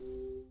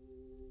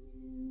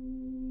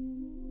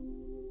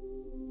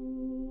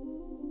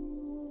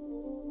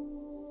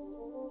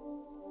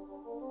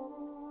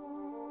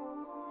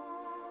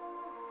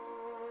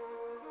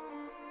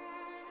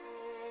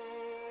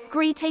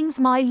Greetings,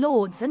 my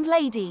lords and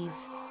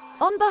ladies.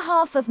 On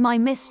behalf of my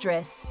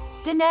mistress,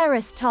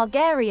 Daenerys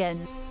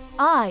Targaryen,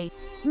 I,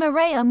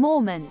 Maria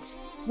Mormont,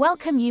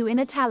 welcome you in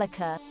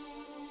Italica.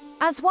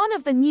 As one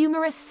of the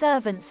numerous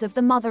servants of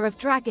the Mother of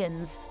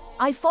Dragons,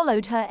 I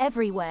followed her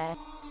everywhere.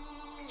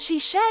 She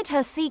shared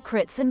her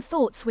secrets and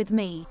thoughts with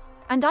me,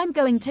 and I'm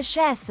going to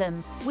share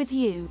some with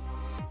you.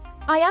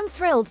 I am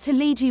thrilled to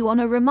lead you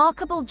on a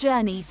remarkable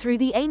journey through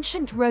the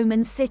ancient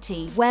Roman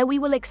city, where we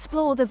will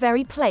explore the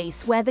very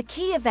place where the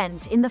key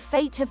event in the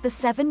fate of the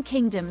Seven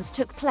Kingdoms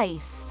took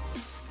place.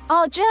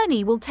 Our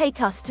journey will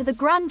take us to the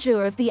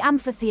grandeur of the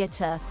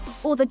amphitheater,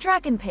 or the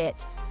dragon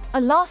pit,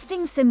 a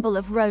lasting symbol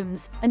of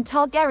Rome's and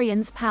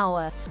Targaryen's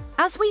power.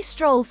 As we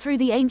stroll through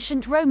the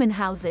ancient Roman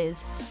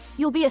houses,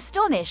 you'll be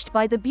astonished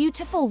by the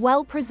beautiful,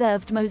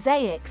 well-preserved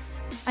mosaics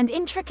and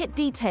intricate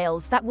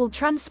details that will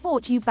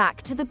transport you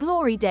back to the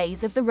glory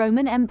days of the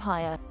Roman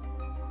Empire.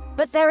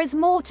 But there is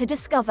more to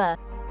discover.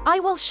 I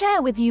will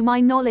share with you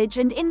my knowledge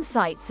and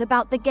insights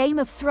about the Game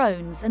of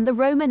Thrones and the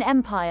Roman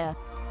Empire,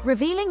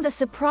 revealing the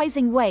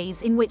surprising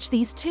ways in which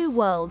these two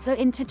worlds are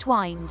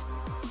intertwined.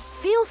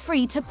 Feel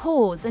free to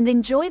pause and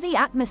enjoy the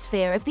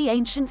atmosphere of the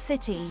ancient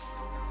city.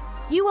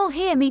 You will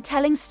hear me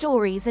telling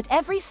stories at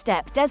every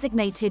step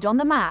designated on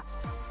the map.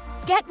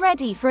 Get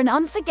ready for an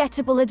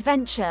unforgettable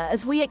adventure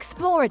as we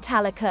explore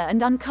Italica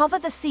and uncover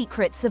the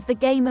secrets of the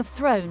Game of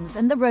Thrones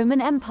and the Roman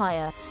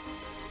Empire.